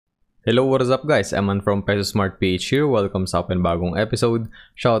Hello, what is up guys? Eman from Peso Smart PH here. Welcome sa bagong episode.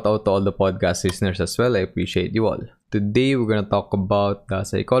 Shout out to all the podcast listeners as well. I appreciate you all. Today, we're gonna talk about the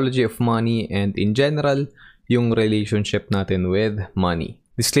psychology of money and in general, yung relationship natin with money.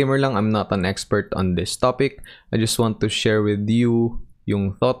 Disclaimer lang, I'm not an expert on this topic. I just want to share with you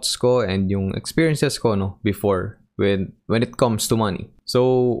yung thoughts ko and yung experiences ko before when it comes to money.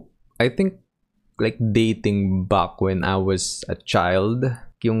 So, I think like dating back when I was a child,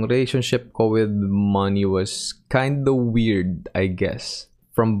 yung relationship ko with money was kind of weird, I guess.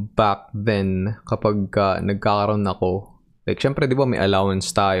 From back then, kapag nagkakaroon ako, like syempre di ba may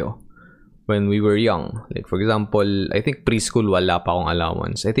allowance tayo when we were young. Like for example, I think preschool wala pa akong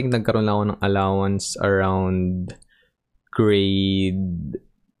allowance. I think nagkaroon lang ako ng allowance around grade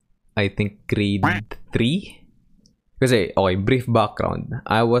 3. Kasi, okay, brief background.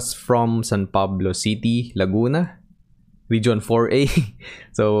 I was from San Pablo City, Laguna. Region 4A.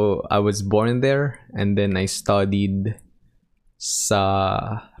 So, I was born there and then I studied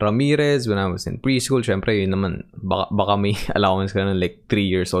sa Ramirez when I was in preschool. Syempre, yun naman, baka may allowance ka na like 3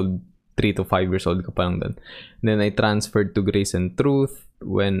 years old, 3 to 5 years old ka pa lang dun. And then I transferred to Grace and Truth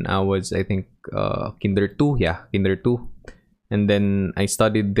when I was, I think, Kinder 2. Yeah, Kinder 2. And then I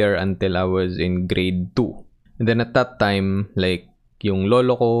studied there until I was in grade 2. And then at that time, like, yung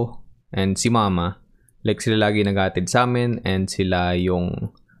lolo ko and si mama, like sila lagi naghatid sa amin and sila yung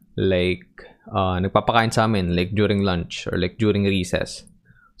like nagpapakain sa amin like during lunch or like during recess.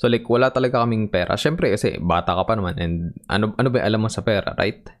 So like wala talaga kaming pera. Syempre kasi bata ka pa naman and ano ba alam mo sa pera,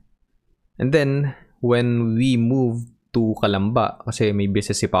 right? And then when we moved to Calamba kasi may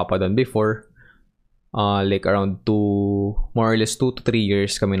business si Papa doon before, like around more or less 2 to 3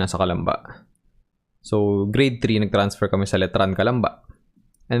 years kami nasa Calamba. So grade 3 nag-transfer kami sa Letran, Calamba.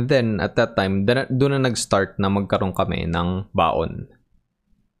 And then, at that time, doon na nag-start na magkaroon kami ng baon.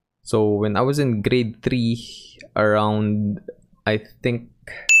 So, when I was in grade 3, around, I think,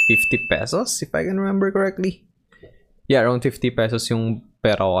 50 pesos, if I can remember correctly. Yeah, around 50 pesos yung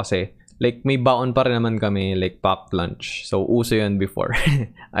pera ko kasi. Like, may baon pa rin naman kami, like, packed lunch. So, uso yun before.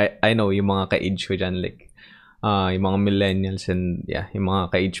 I know, yung mga ka-age ko dyan, like, yung mga millennials and, yeah, yung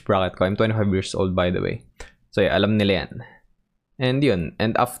mga ka-age bracket ko. I'm 25 years old, by the way. So, yeah, alam nila yan. And yun,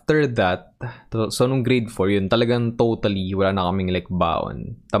 and after that, so nung grade 4 yun, talagang totally wala na kaming like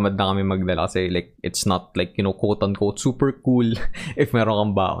baon. Tamad na kami magdala kasi like it's not like, quote unquote super cool if meron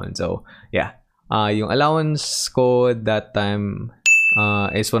kang baon. So, yeah. Yung allowance ko that time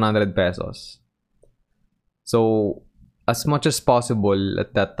is 100 pesos. So, as much as possible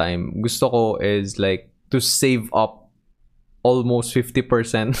at that time, gusto ko is like to save up almost 50%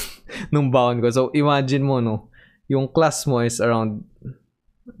 nung baon ko. So, imagine mo, yung class mo is around,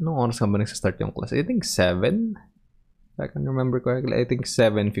 anong oras ka ba nagsa-start yung class? I think 7? If I can remember correctly. I think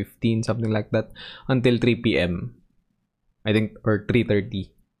 7:15, something like that. Until 3 p.m. I think, or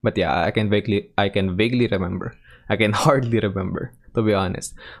 3:30. But yeah, I can vaguely remember. I can hardly remember, to be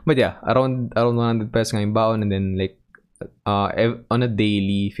honest. But yeah, around 100 pesos nga yung baon and then like, on a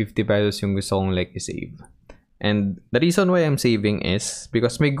daily, 50 pesos yung gusto kong like i-save. And the reason why I'm saving is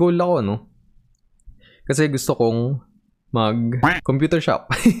because may goal ako, Kasi gusto kong mag-computer shop.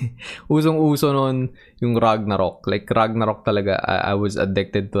 Usong-uso noon yung Ragnarok. Like, Ragnarok talaga. I was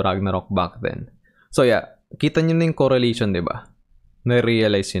addicted to Ragnarok back then. So, yeah. Kita nyo na yung correlation, diba?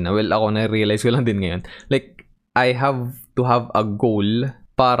 Na-realize yun na. Well, ako na-realize ko lang din ngayon. Like, I have to have a goal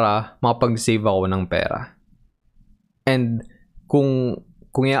para makapag-save ako ng pera. And, kung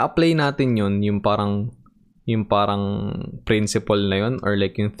i-apply natin yun, yung parang principle na yun, or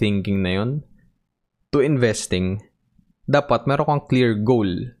like yung thinking na yun, to investing, dapat meron kang clear goal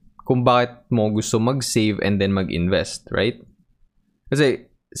kung bakit mo gusto mag-save and then mag-invest, right?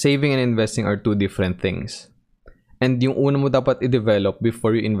 Kasi saving and investing are two different things. And yung una mo dapat i-develop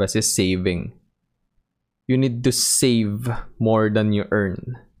before you invest is saving. You need to save more than you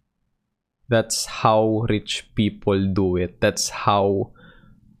earn. That's how rich people do it. That's how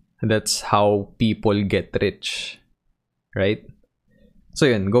people get rich. Right?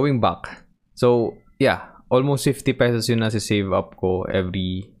 So yun, going back. So, yeah, almost 50 pesos yun na si-save up ko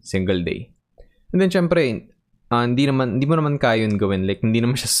every single day. And then, syempre, hindi mo naman kaya yun gawin. Like, hindi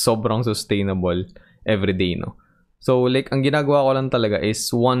naman siya sobrang sustainable every day, no? So, like, ang ginagawa ko lang talaga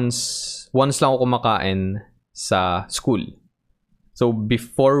is once lang ako kumakain sa school. So,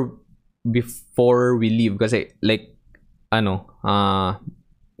 before we leave, kasi, like,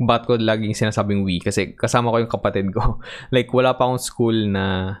 ba't ko laging sinasabing we? Kasi kasama ko yung kapatid ko. Like, wala pa akong school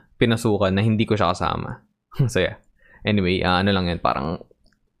na pinasukan na hindi ko siya kasama. So yeah. Anyway, ano lang yan, parang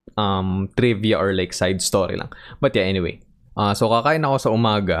trivia or like side story lang. But yeah, anyway. So kakain ako sa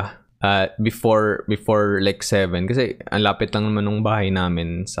umaga before like 7 kasi ang lapit lang naman ng bahay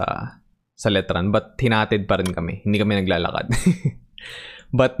namin sa Letran, but hinatid pa rin kami, hindi kami naglalakad.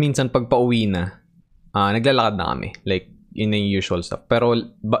 But minsan pag pauwi na, naglalakad na kami, like yun yung usual stuff. Pero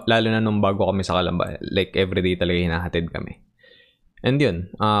lalo na nung bago kami sa Calamba, like everyday talaga hinahatid kami. And yun,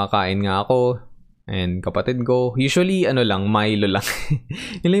 kain nga ako and kapatid ko. Usually, Milo lang.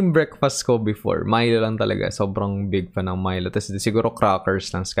 Yun yung breakfast ko before. Milo lang talaga. Sobrang big fan ng Milo. Tapos siguro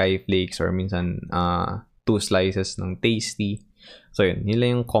crackers ng Skyflakes or minsan 2 slices ng Tasty. So yun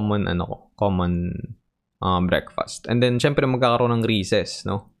lang yung common breakfast. And then, syempre magkakaroon ng recess,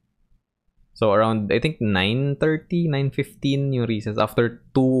 no? So around, I think 9:30, 9:15 yung recess. After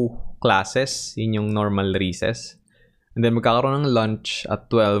 2 classes, yun yung normal recess. And then magkakaroon ng lunch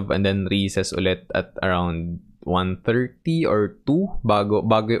at 12 and then recess ulit at around 1:30 or 2 bago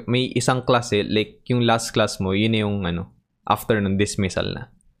may isang klase, like yung last class mo, yun yung after ng dismissal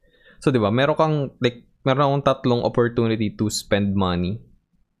na. So 'di ba, meron akong tatlong opportunity to spend money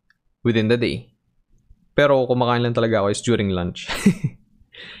within the day. Pero kumakain lang talaga ako is during lunch.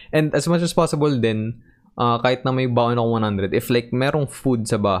 And as much as possible din, kahit na may baon ako 100, if like merong food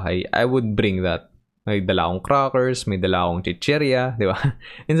sa bahay, I would bring that. May dala akong crackers, may dala akong chichirya, di ba?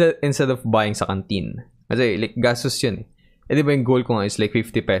 Instead of buying sa canteen. Kasi like gastos yun eh. Eh di ba yung goal ko nga is like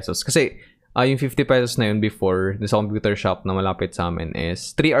 50 pesos. Kasi yung 50 pesos na yun before, sa computer shop na malapit sa amin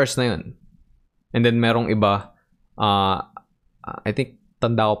is 3 hours na yun. And then merong iba, I think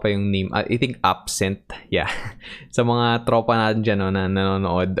tanda ko pa yung name. I think Absent. Yeah. Sa mga tropa natin dyan na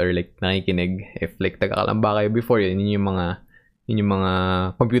nanonood or like nakikinig. If like taga-Calamba kayo before yun yung mga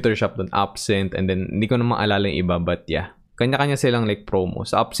computer shop doon, Absent, and then hindi ko na maalala yung iba, but yeah, kanya-kanya silang like promo.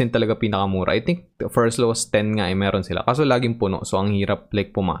 Sa Absent talaga pinakamura. I think the first low was 10 nga meron sila. Kaso laging puno, so ang hirap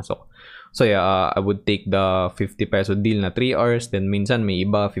like pumasok. So yeah, I would take the 50 peso deal na 3 hours, then minsan may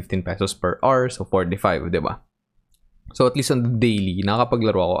iba 15 pesos per hour, so 45, 'di ba? So at least on the daily,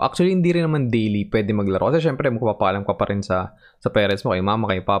 nakapaglaro ako. Actually, hindi rin naman daily pwede maglaro. Kasi syempre, magpapaalam ka pa rin sa parents mo, kay mama,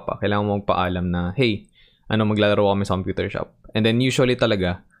 kay papa. Kailangan mo magpaalam na, hey, maglalaro kami sa computer shop. And then usually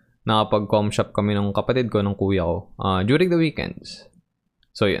talaga, nakapag-com shop kami ng kapatid ko, ng kuya ko, during the weekends.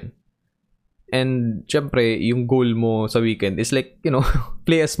 So yun. And syempre, yung goal mo sa weekend is like,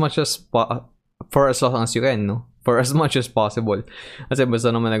 play as much as for as long as you can, no? For as much as possible. Kasi basta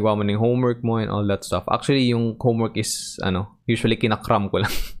naman nagawa mo ng homework mo and all that stuff. Actually, yung homework is, usually kinakram ko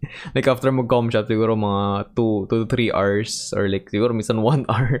lang. Like after mag-com shop, siguro mga 2 to 3 hours or like siguro minsan 1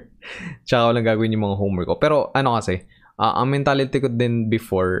 hour. Tsaka ko lang gagawin yung mga homework ko. Pero kasi, ang mentality ko din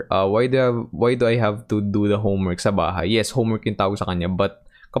before, why do I have to do the homework sa bahay? Yes, homework yung tawag sa kanya. But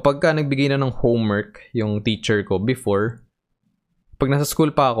kapag ka nagbigay na ng homework yung teacher ko before, pag nasa school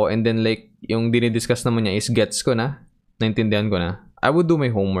pa ako and then like yung dinidiscuss naman niya is gets ko na, naintindihan ko na, I would do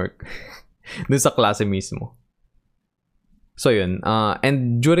my homework dun sa klase mismo. So yun,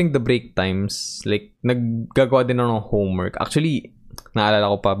 and during the break times, like naggagawa din ako ng homework. Actually,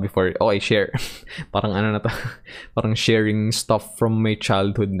 naalala ko pa before, okay, share. Parang parang sharing stuff from my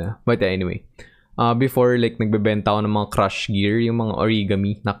childhood na. But anyway, before like nagbebenta ako ng mga crush gear, yung mga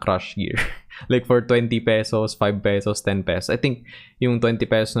origami na crush gear. Like for 20 pesos, 5 pesos, 10 pesos. I think yung 20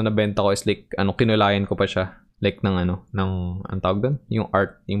 pesos na nabenta ko is like, kinulayan ko pa siya. Like ng ang tawag doon? Yung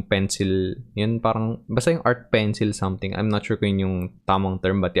art, yung pencil. Yun parang, basta yung art pencil something. I'm not sure kung yung tamang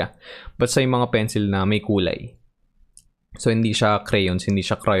term, but yeah. Basta yung mga pencil na may kulay. So hindi siya crayons, hindi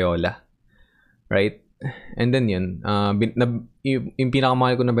siya Crayola. Right? And then yun, yung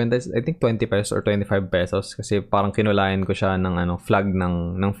pinakamahal ko na benta is I think 20 pesos or 25 pesos kasi parang kinulayan ko siya ng flag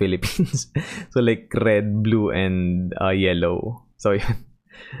ng Philippines. So like red, blue, and yellow. So yun.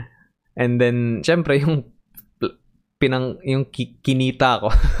 And then syempre yung kinita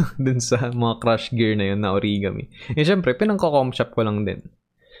ko dun sa mga crush gear na yun na origami. And syempre pinangko-com shop ko lang din.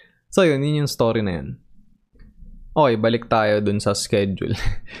 So yun yung story na yun. Okay, balik tayo dun sa schedule.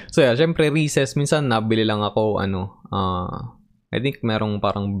 So yeah, syempre recess, minsan nabili lang ako, I think merong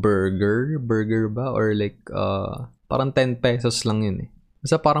parang burger ba? Or like, parang 10 pesos lang yun eh.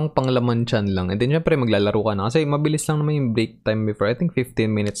 Basta parang panglaman tiyan lang. And then syempre maglalaro ka na. Kasi mabilis lang naman yung break time before. I think 15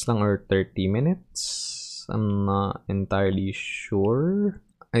 minutes lang or 30 minutes. I'm not entirely sure.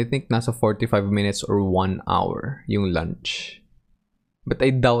 I think nasa 45 minutes or 1 hour yung lunch. But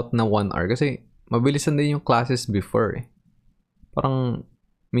I doubt na 1 hour kasi mabilisan din yung classes before eh. Parang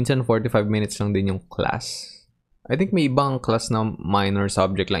minsan 45 minutes lang din yung class. I think may ibang class na minor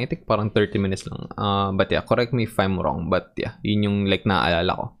subject lang. I think parang 30 minutes lang. But yeah, correct me if I'm wrong. But yeah, yun yung like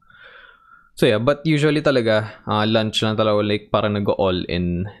naaalala ko. So yeah, but usually talaga, lunch lang talaga like parang nag-all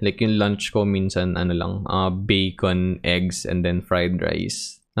in. Like yung lunch ko minsan lang, bacon, eggs, and then fried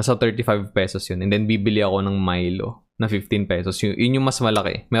rice. Nasa 35 pesos yun. And then, bibili ako ng Milo na 15 pesos. Yun yung mas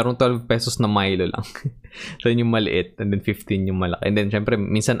malaki. Merong 12 pesos na Milo lang. So, yun yung maliit. And then, 15 yung malaki. And then, syempre,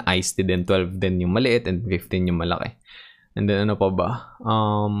 minsan iced tea din. 12 din yung maliit. And 15 yung malaki. And then, ano pa ba?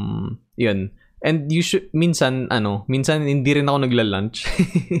 Yun. And minsan hindi rin ako nagla-lunch.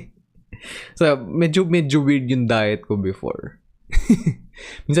 So, medyo weird yung diet ko before.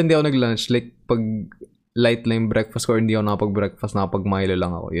 Minsan hindi ako nag-lunch. Like, pag light lang yung breakfast ko or hindi ako nakapag-breakfast, nakapag-Milo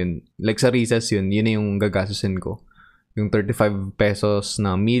lang ako. Yun. Like, sa recess yun na yung gagastusin ko. Yung 35 pesos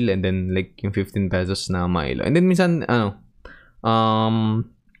na meal and then, like, yung 15 pesos na Milo. And then, minsan,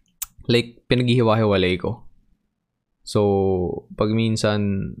 like, pinaghihiwa-hiwalay ko. So, pag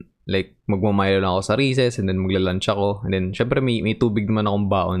minsan, like, magmamilo lang ako sa recess and then magla-lunch ako. And then, syempre, may tubig naman akong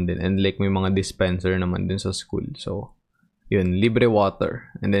baon din. And like, may mga dispenser naman din sa school. So, yun, libre water.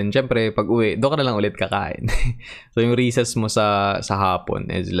 And then, syempre, pag uwi, doon ka na lang ulit kakain. So, yung recess mo sa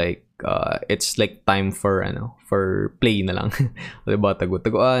hapon is like, it's like time for play na lang. Diba,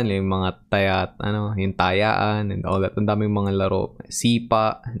 tagu-taguan, yung mga yung tayaan and all that. Ang daming mga laro,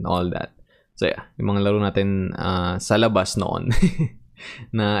 sipa and all that. So, yeah, yung mga laro natin sa labas noon.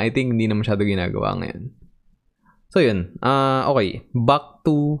 Na I think hindi na masyado ginagawa ngayon. So, yun. Okay.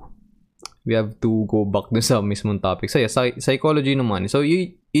 We have to go back dun sa mismong topic. So, yeah, psychology naman. So,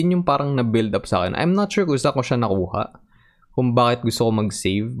 yun yung parang na-build up sa akin. I'm not sure kung saan ko siya nakuha. Kung bakit gusto ko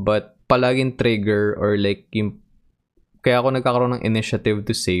mag-save. But, palaging trigger or like, kaya ako nagkakaroon ng initiative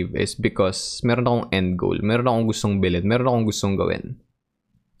to save is because meron akong end goal. Meron akong gustong bilhin. Meron akong gustong gawin.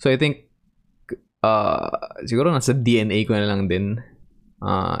 So, I think, siguro nasa DNA ko na lang din.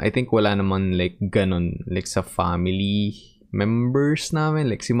 I think wala naman like ganon like sa family members namin,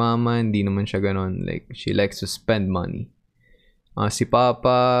 like si mama hindi naman siya ganon, like she likes to spend money. Si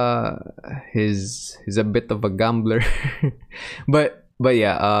papa he's a bit of a gambler. but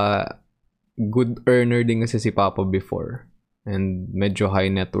yeah, good earner din kasi si papa before and medyo high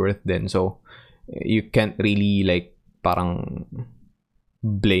net worth din, so you can't really like parang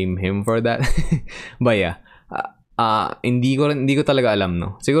blame him for that. But yeah, hindi ko talaga alam,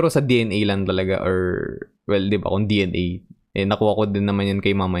 no. Siguro sa DNA lang talaga, or well, 'di ba, kung DNA nakuha ko din naman yan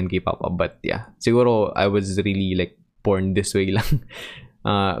kay mama and kay papa. But yeah, siguro I was really like born this way lang.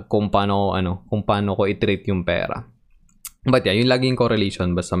 Kung paano ko i-treat yung pera. But yeah, yung laging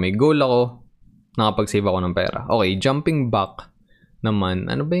correlation, basta may goal ako, nakapag-save ako ng pera. Okay, jumping back naman,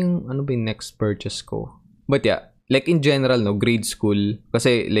 ano ba yung next purchase ko? But yeah, like in general, no, grade school,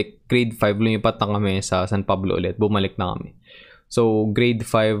 kasi like grade 5 lumipat na kami sa San Pablo ulit, bumalik na kami. So grade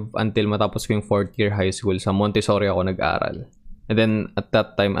 5 until matapos ko yung 4th year high school, sa Montessori ako nag-aral. And then at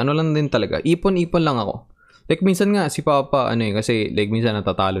that time, lang din talaga, ipon-ipon lang ako. Like minsan nga si Papa, kasi like minsan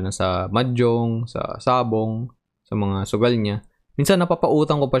natatalo na sa mahjong, sa sabong, sa mga sugal niya. Minsan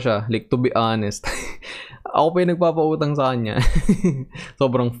napapautang ko pa siya, like to be honest. Ako pa yung nagpapautang sa kanya.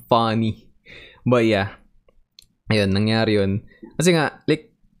 Sobrang funny. But yeah, ayun, nangyari yun. Kasi nga,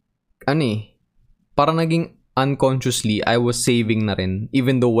 like, parang naging unconsciously, I was saving na rin,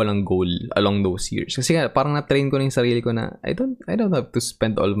 even though walang goal along those years. Kasi nga, parang na-train ko na yung sarili ko na, I don't have to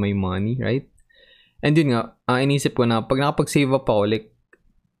spend all my money, right? And yun nga, inisip ko na, pag nakapag-save up ako, like,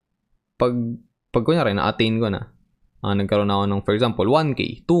 pag kunyari, na-attain ko na, nagkaroon ako ng, for example,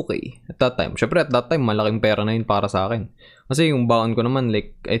 1K, 2K, at that time. Syempre, at that time, malaking pera na yun para sa akin. Kasi yung baon ko naman,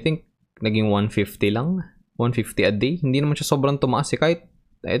 like, I think, naging 150 lang. 150 a day. Hindi naman siya sobrang tumaas. I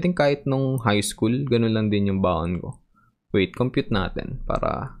think kahit nung high school, ganun lang din yung baon ko. Wait, compute natin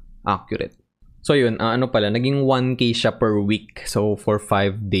para accurate. So yun, naging 1K siya per week. So for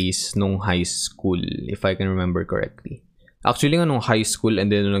 5 days nung high school, if I can remember correctly. Actually nga nung high school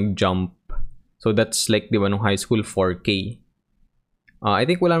and then nag-jump. So that's like, di ba, nung high school, 4K. I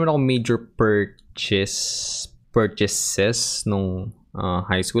think wala naman ako major purchases nung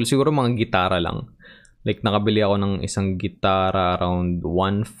high school. Siguro mga gitara lang. Like, nakabili ako ng isang gitara around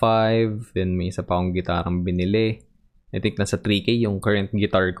 1.5. Then, may isa pa akong gitarang binili. I think nasa 3K yung current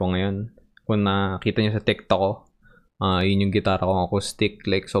guitar ko ngayon. Kung nakita nyo sa TikTok ko, yun yung gitara ko, acoustic.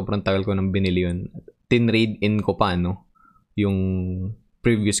 Like, sobrang tagal ko nang binili yun. Tinrade-in ko pa, no? Yung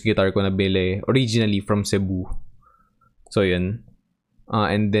previous guitar ko na bili, originally from Cebu. So, yun.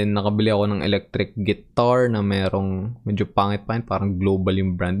 And then, nakabili ako ng electric guitar na merong medyo pangit-pangit, parang global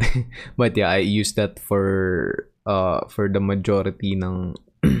yung brand. But yeah, I used that for the majority ng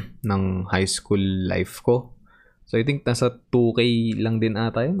high school life ko. So, I think nasa 2K lang din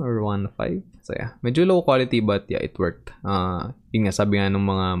ata yun, or 1.5. So, yeah, medyo low quality, but yeah, it worked. Yun nga, sabi nga ng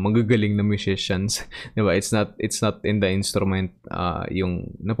mga magagaling na musicians, diba? It's not in the instrument.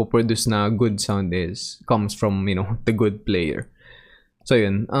 Yung napoproduce na good sound comes from, the good player. So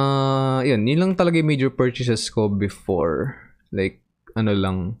yun lang talaga yung major purchases ko before. Like, ano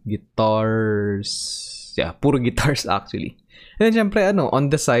lang, guitars. Yeah, puro guitars actually. And then syempre, on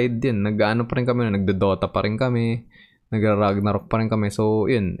the side din, nag-ano pa rin kami, nagdo-Dota pa rin kami, nag-Ragnarok pa rin kami. So,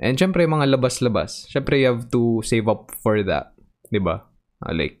 yun. And syempre, mga labas-labas. Syempre, you have to save up for that. Diba?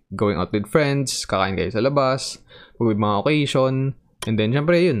 Like, going out with friends, kakain kayo sa labas, with mga occasion. And then,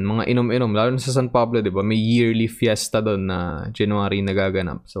 syempre, yun, mga inom-inom. Lalo na sa San Pablo, diba? May yearly fiesta doon na January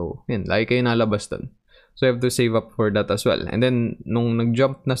nagaganap. So, yun, lagi kayo nalabas doon. So, you have to save up for that as well. And then, nung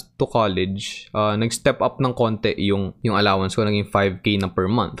nag-jump na to college, nag-step up ng konti yung allowance ko. Naging 5K na per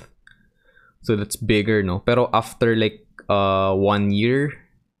month. So, that's bigger, no? Pero after like 1 year,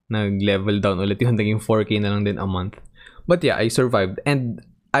 nag-level down ulit yun. Naging 4K na lang din a month. But yeah, I survived. And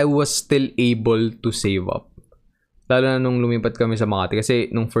I was still able to save up. Lalo na nung lumipat kami sa Makati. Kasi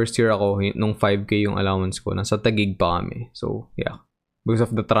nung first year ako, nung 5K yung allowance ko, nasa Taguig pa kami. So, yeah. Because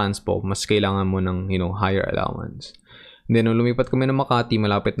of the transpo, mas kailangan mo ng, higher allowance. And then, nung lumipat kami ng Makati,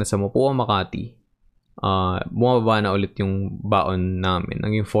 malapit na sa Mapua, Makati, bumababa na ulit yung baon namin.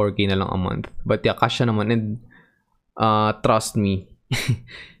 Naging 4K na lang a month. But yeah, kasya naman. And trust me,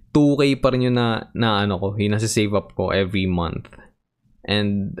 2K pa rin yung yung nasa-save up ko every month.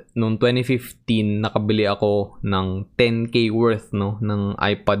 And noong 2015, nakabili ako ng 10K worth, ng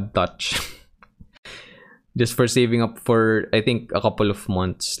iPod Touch. Just for saving up for, I think, a couple of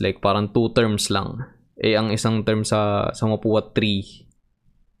months. Like, parang 2 terms lang. Ang isang term sa Mapua, 3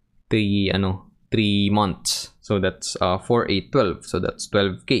 months. So, that's 4, 8, 12. So, that's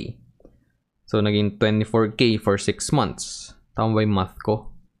 12K. So, naging 24K for 6 months. Tama ba yung math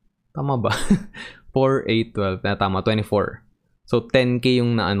ko? Tama ba? 4, 8, 12. Tama, 24. So, 10K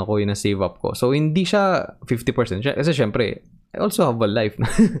yung yung na-save up ko. So, hindi siya 50%. Kasi, syempre, I also have a life.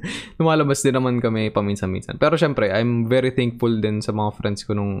 Lumalabas din naman kami paminsan-minsan. Pero syempre, I'm very thankful din sa mga friends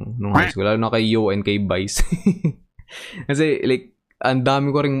ko nung high school. Lalo na kay Yo and kay Vice. Kasi like, ang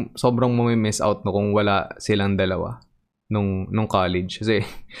dami ko rin sobrang mamimiss out kung wala silang dalawa nung college. Kasi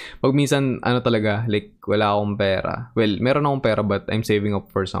pag minsan, talaga, like, wala akong pera. Well, meron akong pera but I'm saving up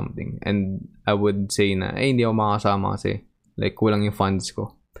for something. And I would say na, hindi ako makasama kasi like, kulang yung funds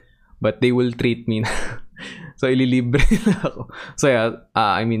ko. But they will treat me na so, ililibre na ako. So, yeah,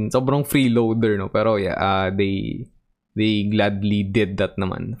 I mean, sobrang freeloader, no? Pero, yeah, they gladly did that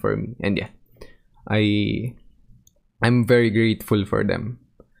naman for me. And, yeah, I'm very grateful for them.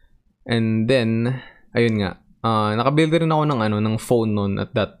 And then, ayun nga, nakabuild rin ako ng phone noon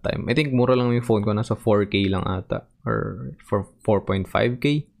at that time. I think mura lang yung phone ko, nasa 4K lang ata, or for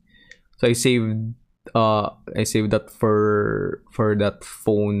 4.5K. So, I saved that for that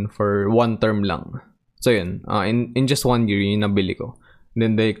phone for 1 term lang. So yun, in just 1 year yung nabili ko.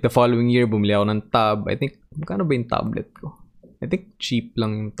 Then the following year bumili ako ng tab. I think magkano ba yung tablet ko? I think cheap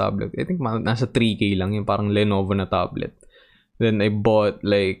lang yung tablet. I think nasa 3K lang yung parang Lenovo na tablet. Then I bought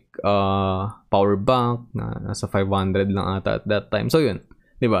like power bank na nasa 500 lang ata at that time. So yun,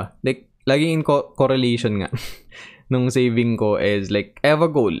 'di ba? Like laging in correlation nga nung saving ko is like I have a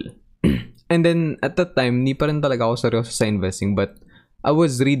goal. And then at that time, hindi pa rin talaga ako seryoso sa investing, but I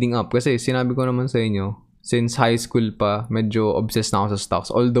was reading up kasi sinabi ko naman sa inyo, since high school pa, medyo obsessed na ako sa stocks,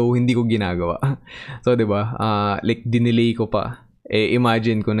 although hindi ko ginagawa. So, 'di ba? Like dinelay ko pa.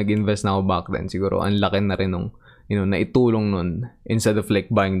 Imagine kung nag-invest na ako back then, siguro ang laki na rin nung naitulong nun instead of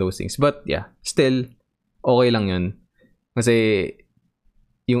like buying those things. But yeah, still okay lang 'yun. Kasi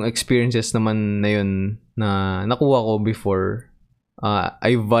yung experiences naman na 'yun na nakuha ko before,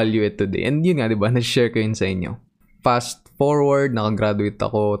 I value it today. And yun nga, 'di ba? Na-share ko yun sa inyo. Fast forward, nakagraduate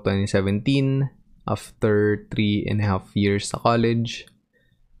ako 2017 after 3.5 years sa college.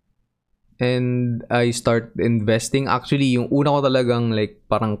 And I start investing. Actually, yung una ko talagang like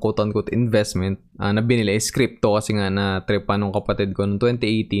parang quote-unquote investment na binili is crypto kasi nga na-tripan nung kapatid ko noong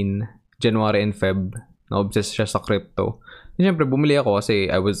 2018, January and Feb. Na-obsessed siya sa crypto. And syempre, bumili ako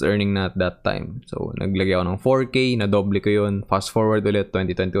kasi I was earning na at that time. So, naglagay ako ng 4K, na-double ko yun. Fast forward ulit,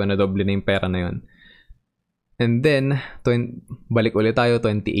 2021, na-double na yung pera na yun. And then, balik ulit tayo,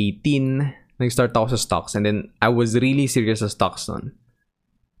 2018, nag-start ako sa stocks. And then, I was really serious sa stocks nun.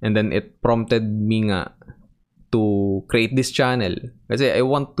 And then, it prompted me nga to create this channel. Kasi I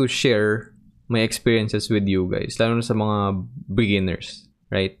want to share my experiences with you guys. Lalo na sa mga beginners,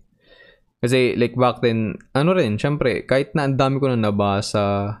 right? Kasi like back then, syempre, kahit na ang dami ko na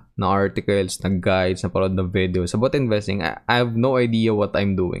nabasa, na articles, na guides, na parod na videos about investing, I have no idea what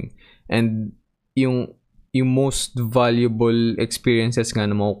I'm doing. And yung most valuable experiences nga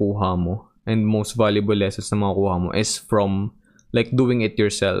na makukuha mo, and most valuable lessons na makukuha mo is from like doing it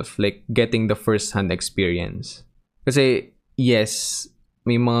yourself, like getting the first-hand experience. Kasi yes,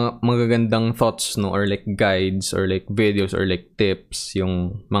 may mga magagandang thoughts, no, or like guides or like videos or like tips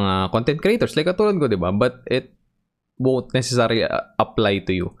yung mga content creators like katulad ko, 'di ba? But it won't necessarily apply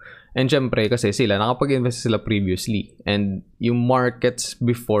to you. And syempre kasi sila nakapag-invest sila previously, and yung markets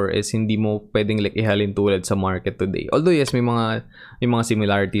before is hindi mo pwedeng like ihalin tulad sa market today. Although yes, may mga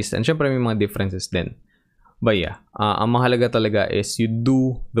similarities and syempre may mga differences din. But yeah, ang mahalaga talaga is you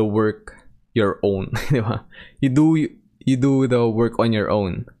do the work your own, di ba? You do the work on your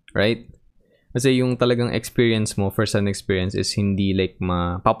own, right? Kasi yung talagang experience mo, first-hand experience is hindi like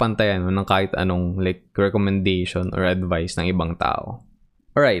mapapantayan mo ng kahit anong like recommendation or advice ng ibang tao.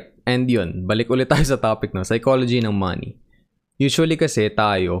 Alright, and yun, balik ulit tayo sa topic, no, psychology ng money. Usually kasi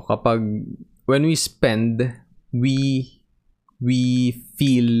tayo, kapag when we spend, we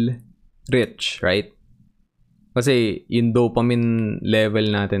feel rich, right? Kasi yung dopamine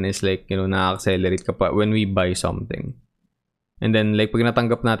level natin is like, na-accelerate kapag when we buy something. And then like pag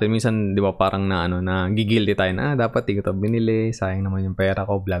natanggap natin, minsan 'di ba parang na gigilty tayo na dapat di ko to binili, sayang naman yung pera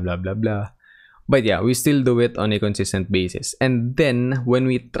ko, blah blah blah blah. But yeah, we still do it on a consistent basis. And then when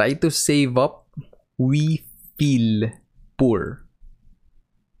we try to save up, we feel poor.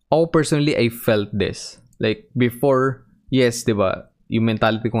 Ako personally, I felt this. Like before, yes, 'di ba? Yung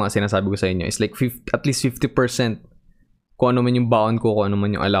mentality ko nga sinasabi ko sa inyo is like at least 50%. Kung ano man yung baon ko, kung ano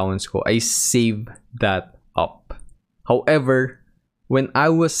man yung allowance ko, I save that up. However, when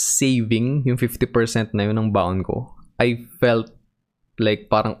I was saving yung 50% na yun ng baon ko, I felt like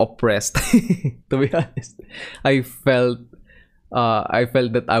parang oppressed. To be honest, I felt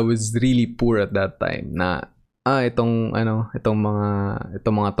that I was really poor at that time. Na itong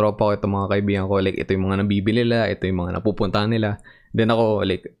mga tropa ko, itong mga kaibigan ko, like ito yung mga nabibili nila, ito yung mga napupuntahan nila. Then ako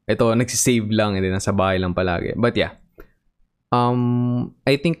like ito nagsisave lang, and then nasa bahay lang palagi. But yeah,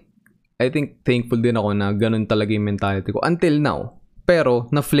 I think thankful din ako na ganun talaga yung mentality ko until now. Pero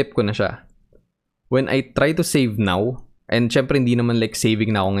na-flip ko na siya. When I try to save now, and syempre hindi naman like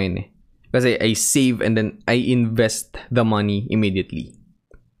saving na ako ngayon eh. Kasi I save and then I invest the money immediately.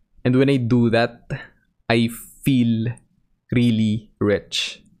 And when I do that, I feel really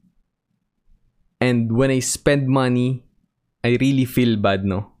rich. And when I spend money, I really feel bad,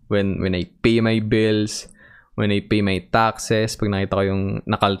 no? When I pay my bills, when I pay my taxes, pag nakita ko yung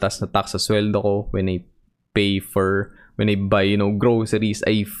nakaltas na tax sa sweldo ko, when I buy, groceries,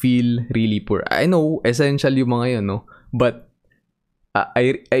 I feel really poor. I know, essential yung mga yun, no? But,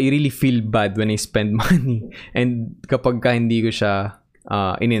 I really feel bad when I spend money. And kapag hindi ko siya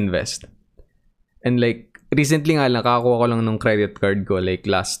ininvest. And like, recently nga lang, nakakuha ko lang ng credit card ko, like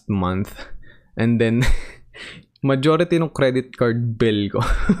last month. And then, majority ng credit card bill ko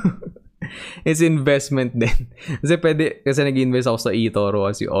is investment din. Kasi nag-invest ako sa eToro,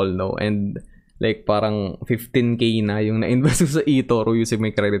 as you all know. And like parang 15K na yung na-invest ko sa eToro using my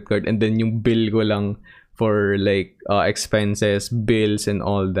credit card. And then yung bill ko lang for like expenses, bills and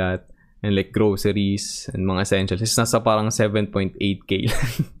all that. And like groceries and mga essentials is nasa parang 7.8K lang.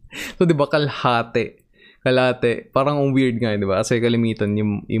 So diba kalahati. Parang ang weird nga, di ba? Kasi kalimitan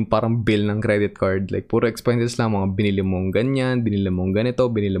yung parang bill ng credit card, like puro expenses lang, mga binili mong ganyan, binili mong ganito,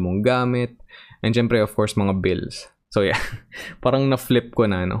 binili mong gamit, and syempre of course mga bills. So yeah, parang na-flip ko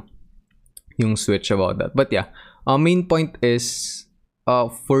na, no, yung switch about that. But yeah, main point is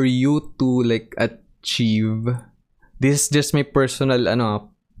for you to like achieve, this is just my personal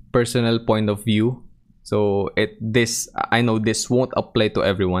point of view. So I know this won't apply to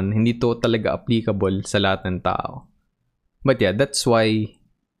everyone. Hindi to talaga applicable sa lahat ng tao. But yeah, that's why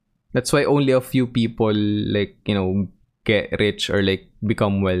only a few people like, get rich or like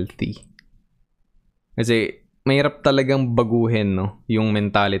become wealthy. Kasi mahirap talagang baguhin, no, yung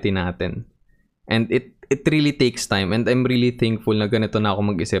mentality natin. And it really takes time, and I'm really thankful na ganito na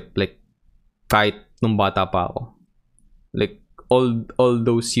ako mag-isip like kahit nung bata pa ako. Like all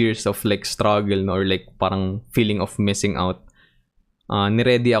those years of like struggle, no, or like parang feeling of missing out,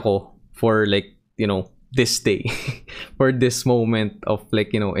 ni-ready ako for like, this day. For this moment of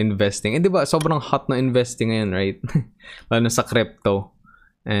like, investing. And diba, sobrang hot na investing ngayon, right? Lalo na sa crypto.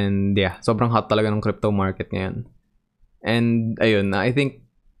 And yeah, sobrang hot talaga ng crypto market ngayon. And ayun, I think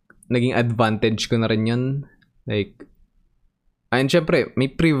naging advantage ko na rin yun. Like, and syempre,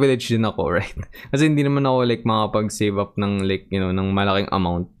 may privilege din ako, right? Kasi hindi naman ako like makapag-save up ng like, ng malaking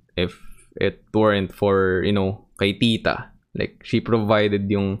amount if it weren't for, kay tita. Like, she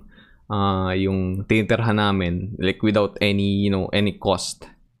provided yung tinitirhan namin like without any, any cost.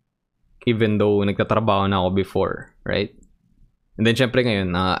 Even though nagtatrabaho na ako before, right? And then syempre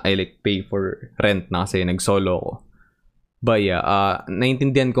ngayon, I like pay for rent na kasi nag-solo ako. But yeah,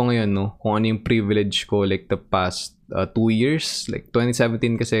 naintindihan ko ngayon, no, kung ano yung privilege ko like the past 2 years. Like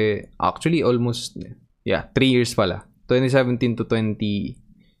 2017 kasi, actually almost, 3 years pala. 2017 to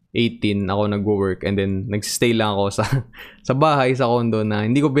 2018 ako nag-work, and then nag-stay lang ako sa bahay, sa condo na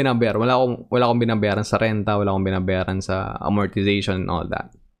hindi ko binabayaran. Wala akong binabayaran sa renta, wala akong binabayaran sa amortization and all that.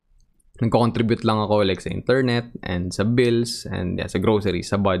 Nagko-contribute lang ako like sa internet and sa bills and sa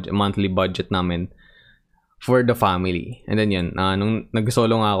groceries, sa monthly budget namin for the family. And then yun, nung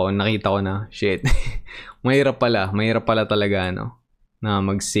nag-solo nga ako, nakita ko na, shit, mahirap pala talaga, na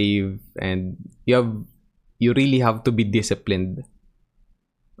mag-save, and you really have to be disciplined.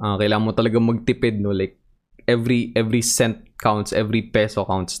 Kailangan mo talaga magtipid, no? Like, every cent counts, every peso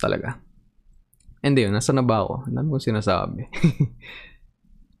counts talaga. And yun, nasa na ba ako? Ang dami kong sinasabi.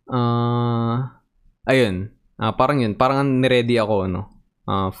 Ayun, parang niready ako,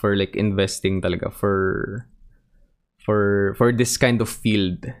 for like investing talaga, for this kind of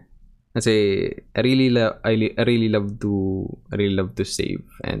field. Kasi I really love to save.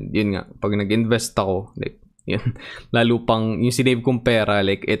 And yun nga, pag nag-invest ako, like, yun, lalo pang yung sinave kong pera,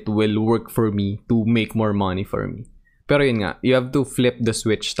 like, it will work for me to make more money for me. Pero yun nga, you have to flip the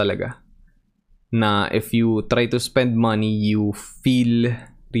switch talaga. Na if you try to spend money, you feel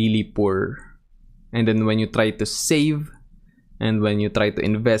really poor. And then when you try to save and when you try to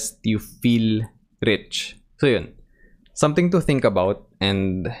invest, you feel rich. So yun, something to think about,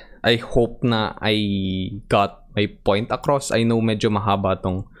 and I hope na I got my point across. I know medyo mahaba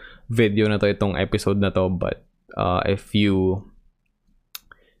tong video na to, itong episode na to, but if you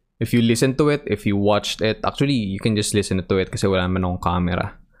listen to it, if you watched it, actually you can just listen to it kasi wala naman akong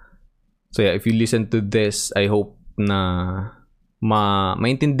camera. So yeah, if you listen to this, I hope na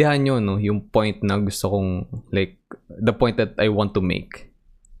maintindihan nyo, yung point na gusto kong, like, the point that I want to make.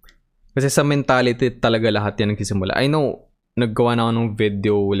 Kasi sa mentality talaga lahat yan nagsisimula. I know, naggawa na ako ng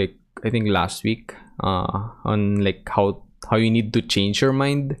video, like, I think last week, on like how you need to change your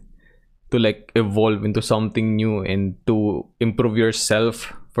mind to like evolve into something new and to improve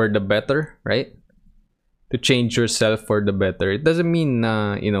yourself for the better, right? To change yourself for the better. It doesn't mean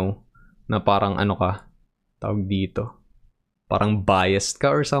na, na parang tawag dito, parang biased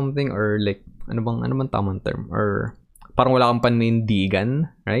ka or something, or like, ano bang tamang term? Or parang wala kang panindigan,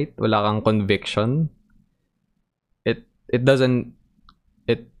 right? Wala kang conviction. It doesn't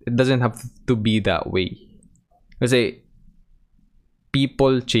have to be that way. Kasi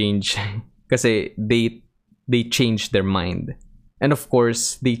people change kasi they change their mind. And of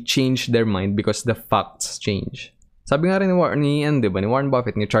course, they change their mind because the facts change. Sabi nga rin ni Warren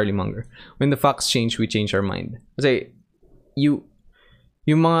Buffett, ni Charlie Munger, when the facts change, we change our mind. Kasi yung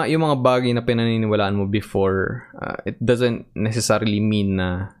mga bagay na pinaniniwalaan mo before, it doesn't necessarily mean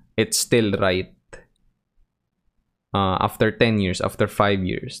na it's still right after 10 years, after 5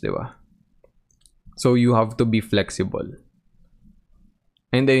 years, di ba? So you have to be flexible.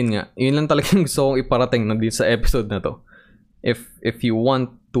 And ayun nga, yun lang talaga yung gusto kong iparating na dito sa episode na to. If you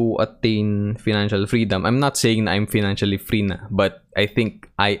want to attain financial freedom, I'm not saying na I'm financially free na, but I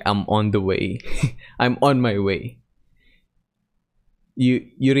think I am on the way. I'm on my way. You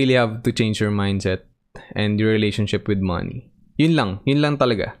really have to change your mindset and your relationship with money. Yun lang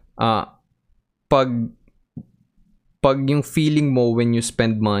talaga. Pag yung feeling mo when you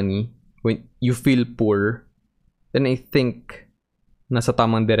spend money, when you feel poor, then I think nasa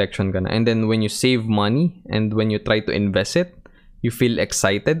tamang direction ka na. And then when you save money and when you try to invest it, you feel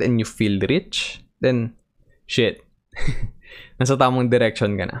excited and you feel rich, then shit. Nasa tamang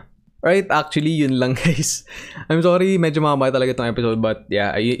direction ka na. Right, actually, yun lang, guys. I'm sorry, medyo mahaba talaga itong episode, but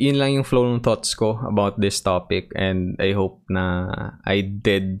yeah, yun lang yung flow ng thoughts ko about this topic, and I hope na I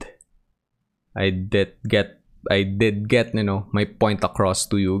did get my point across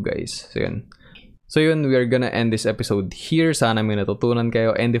to you guys. So yun, we are gonna end this episode here. Sana may natutunan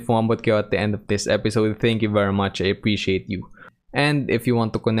kayo, and if umabot kayo at the end of this episode, thank you very much. I appreciate you. And if you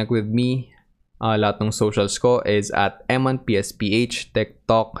want to connect with me, lahat ng socials ko is at emanpsph,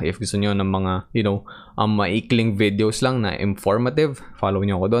 TikTok. If gusto nyo ng mga, maikling videos lang na informative, follow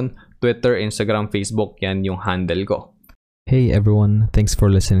nyo ako doon. Twitter, Instagram, Facebook, yan yung handle ko. Hey everyone, thanks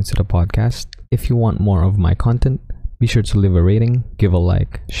for listening to the podcast. If you want more of my content, be sure to leave a rating, give a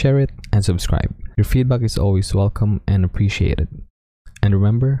like, share it, and subscribe. Your feedback is always welcome and appreciated. And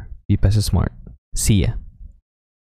remember, be Pesa Smart. See ya.